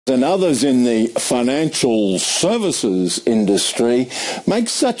and others in the financial services industry make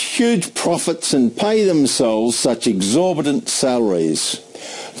such huge profits and pay themselves such exorbitant salaries?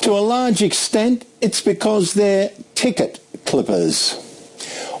 To a large extent, it's because they're ticket clippers.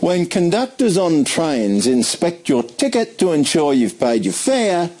 When conductors on trains inspect your ticket to ensure you've paid your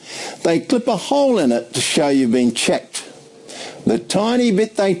fare, they clip a hole in it to show you've been checked. The tiny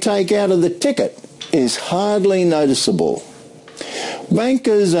bit they take out of the ticket is hardly noticeable.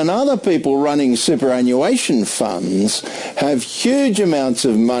 Bankers and other people running superannuation funds have huge amounts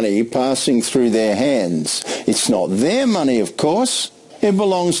of money passing through their hands. It's not their money, of course. It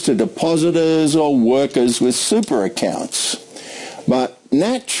belongs to depositors or workers with super accounts. But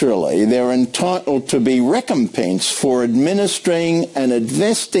naturally, they're entitled to be recompensed for administering and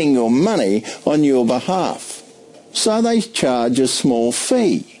investing your money on your behalf. So they charge a small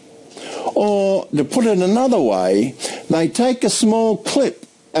fee. Or, to put it another way, they take a small clip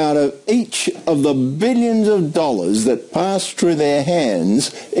out of each of the billions of dollars that pass through their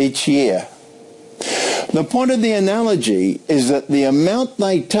hands each year. The point of the analogy is that the amount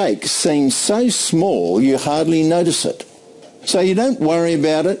they take seems so small you hardly notice it. So you don't worry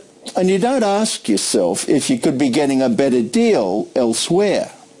about it, and you don't ask yourself if you could be getting a better deal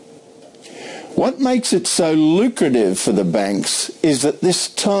elsewhere. What makes it so lucrative for the banks is that this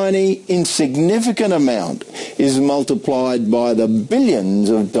tiny, insignificant amount is multiplied by the billions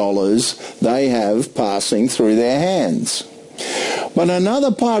of dollars they have passing through their hands. But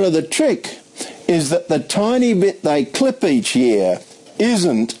another part of the trick is that the tiny bit they clip each year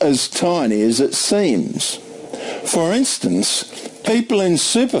isn't as tiny as it seems. For instance, people in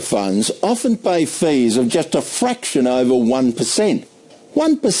super funds often pay fees of just a fraction over 1%.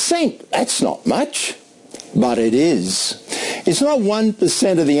 1%, that's not much, but it is. It's not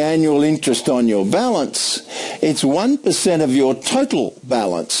 1% of the annual interest on your balance, it's 1% of your total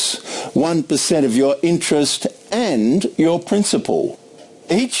balance, 1% of your interest and your principal.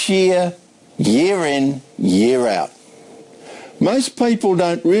 Each year, year in, year out. Most people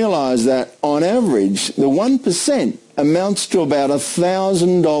don't realise that, on average, the 1% amounts to about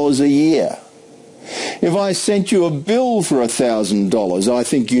 $1,000 a year. If I sent you a bill for $1,000, I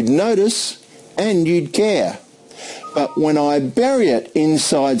think you'd notice and you'd care. But when I bury it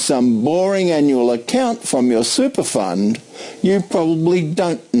inside some boring annual account from your super fund, you probably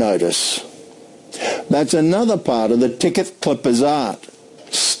don't notice. That's another part of the ticket clipper's art,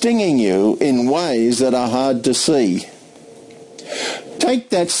 stinging you in ways that are hard to see. Take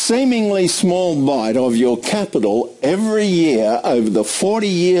that seemingly small bite of your capital every year over the 40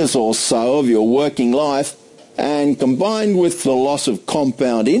 years or so of your working life, and combined with the loss of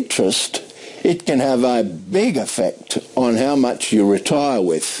compound interest, it can have a big effect on how much you retire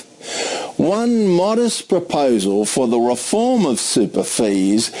with. One modest proposal for the reform of super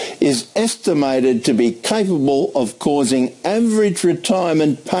fees is estimated to be capable of causing average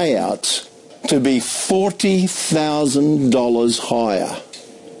retirement payouts to be $40,000 higher.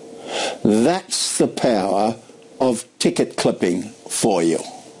 That's the power of ticket clipping for you.